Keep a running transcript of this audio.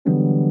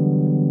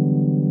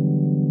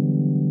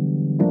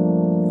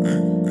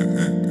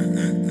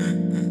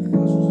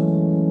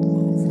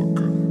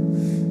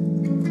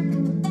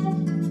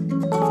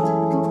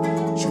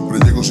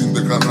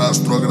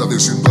rastro,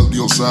 agradeciendo al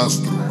Dios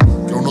astro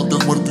que aún no te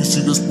has muerto y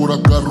sigues por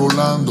acá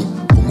rolando.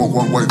 Como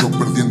Juan Guaidó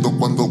perdiendo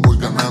cuando voy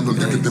ganando. El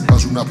día que te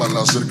pase una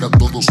bala cerca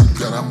todo se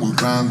te hará muy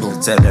random.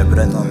 El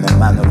cerebro en una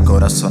mano, el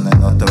corazón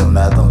en otro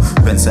lado.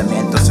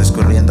 Pensamientos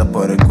escurriendo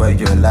por el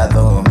cuello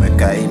helado. Me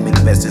caí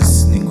 1000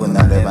 veces,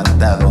 ninguna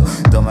levantado.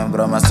 Toma en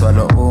broma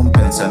solo un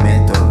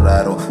pensamiento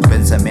raro.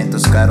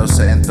 Pensamientos caros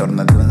en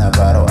torno de un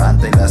avaro.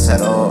 Ante y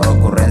Lázaro,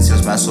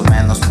 ocurrencias más o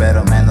menos,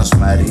 pero menos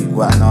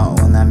marihuano.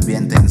 Un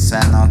ambiente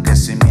insano que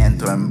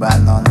cimiento en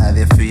vano.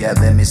 Nadie fía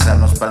de mis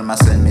armas,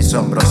 palmas en mis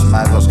hombros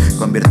magos.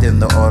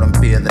 Convirtiendo oro en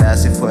piedra,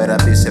 si fuera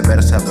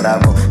viceversa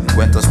bravo.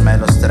 Cuentos me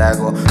los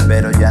trago,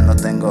 pero ya no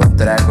tengo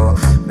trago.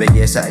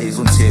 Belleza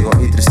hizo un ciego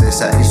y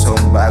tristeza hizo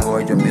un vago.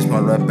 Yo mismo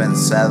lo he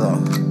pensado.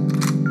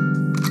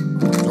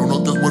 Aún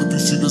no te has muerto y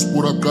sigues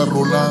por acá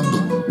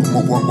rolando.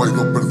 Como Juan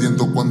Guaidó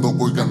perdiendo cuando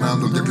voy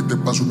ganando. El día que te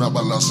pase una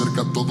bala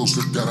cerca todo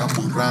se te hará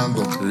muy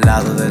random.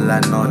 Lado de la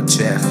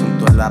noche,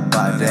 junto a la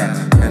pared,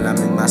 en la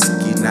misma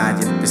esquina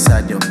y empieza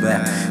a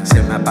llover.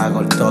 Se me apagó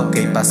el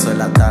toque y pasó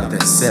el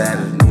atardecer.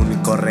 El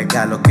único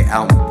regalo que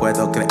aún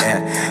puedo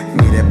creer.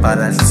 Miré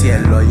para el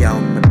cielo y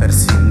aún me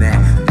persigné.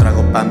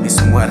 Trago pa'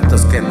 mis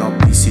muertos que no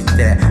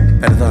visité.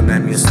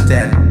 Perdóneme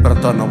usted,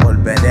 pronto no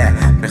volveré.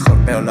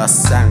 Mejor veo la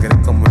sangre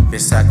como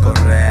empieza a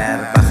correr.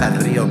 Baja el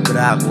río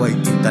Bravo y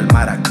pinta el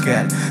mar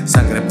aquel.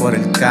 Sangre por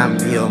el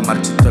cambio,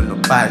 marchito en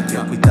lo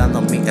patio.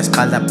 Cuidando mi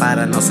espalda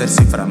para no ser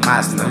cifra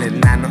más. No, el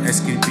enano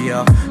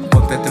escribió,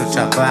 ponte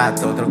trucha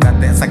vato.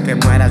 Drogate hasta que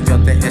mueras,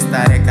 yo te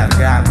estaré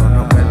cargando.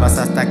 No vuelvas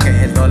hasta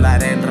que el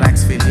dólar en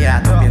racks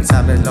filiado. Bien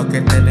sabes lo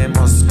que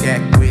tenemos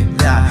que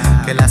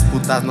cuidar. Que las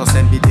putas nos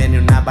envidien y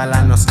una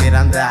bala nos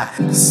quieran dar.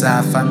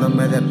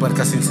 Zafándome de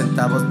puercas sin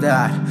centavos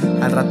dar.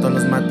 Al rato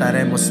los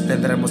mataremos y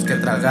tendremos que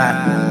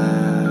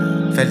tragar.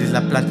 Feliz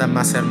la planta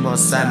más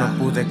hermosa, no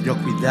pude yo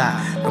cuidar,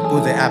 no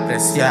pude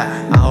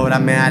apreciar. Ahora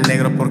me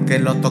alegro porque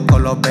lo toco,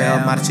 lo veo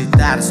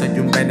marchitar. Soy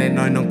un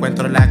veneno y no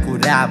encuentro la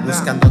cura,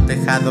 buscando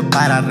tejado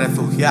para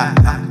refugiar.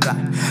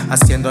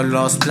 Haciendo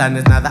los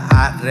planes, nada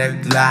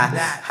arreglar.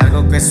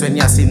 Algo que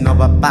sueñas y no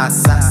va a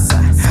pasar.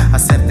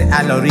 Hacerte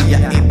a la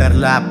orilla y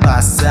verla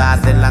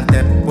pasar.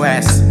 Delante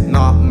pues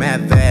no me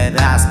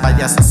verás,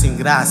 payaso sin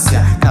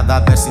gracia,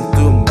 cadáver sin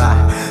tumba.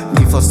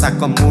 Mi fosa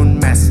común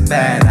me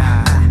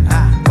espera.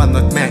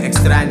 Cuando me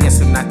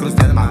extrañes una cruz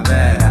de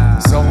madera.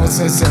 Somos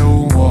ese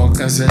humo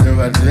que se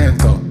lleva el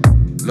viento,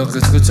 lo que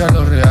escucha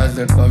lo real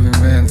del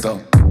pavimento.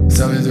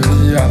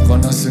 Sabiduría,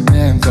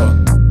 conocimiento,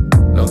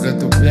 lo que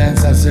tú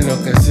piensas y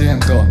lo que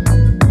siento.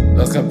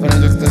 Lo que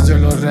proyectas yo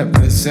lo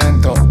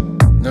represento.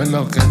 No es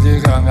lo que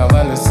digan,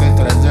 avalo ese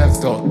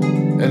trayecto.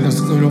 El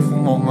oscuro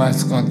fumo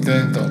más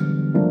contento.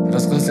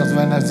 Las cosas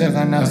buenas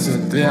llegan a su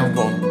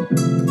tiempo.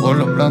 Por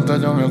lo pronto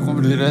yo me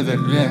cubriré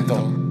del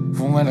viento.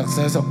 Fumo en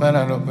exceso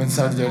para no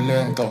pensar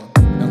violento.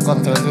 En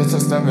contra de eso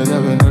usted me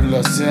debe, no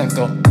lo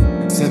siento.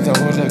 Se te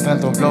aburre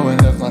tanto flow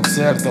en el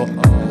concierto.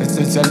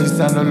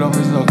 Especialista no es lo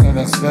mismo que un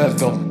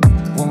experto.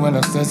 Fumo en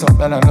exceso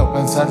para no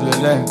pensar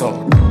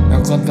violento.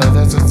 En contra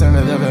de eso usted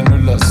me debe, no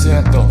lo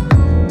siento.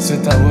 Se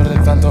te aburre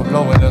tanto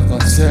flow en el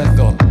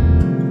concierto.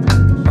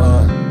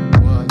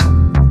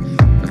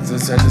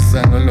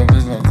 Especialista no es lo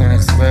mismo que un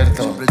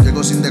experto. Siempre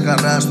llego sin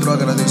dejar rastro,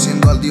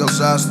 agradeciendo al Dios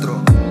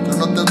astro que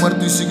no te has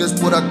muerto y sigues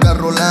por acá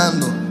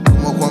rolando.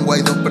 Como Juan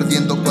Guaidó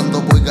perdiendo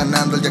cuando voy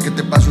ganando. El día que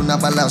te pase una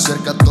bala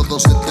cerca todo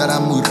se te hará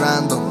muy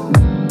random.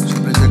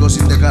 Siempre llego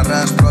sin dejar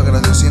rastro,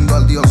 agradeciendo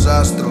al Dios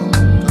astro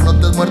que no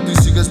te has muerto y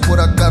sigues por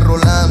acá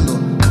rolando.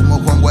 Como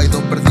Juan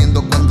Guaidó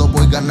perdiendo cuando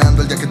voy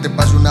ganando. El día que te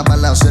pase una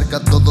bala cerca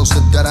todo se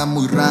te hará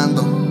muy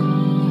random.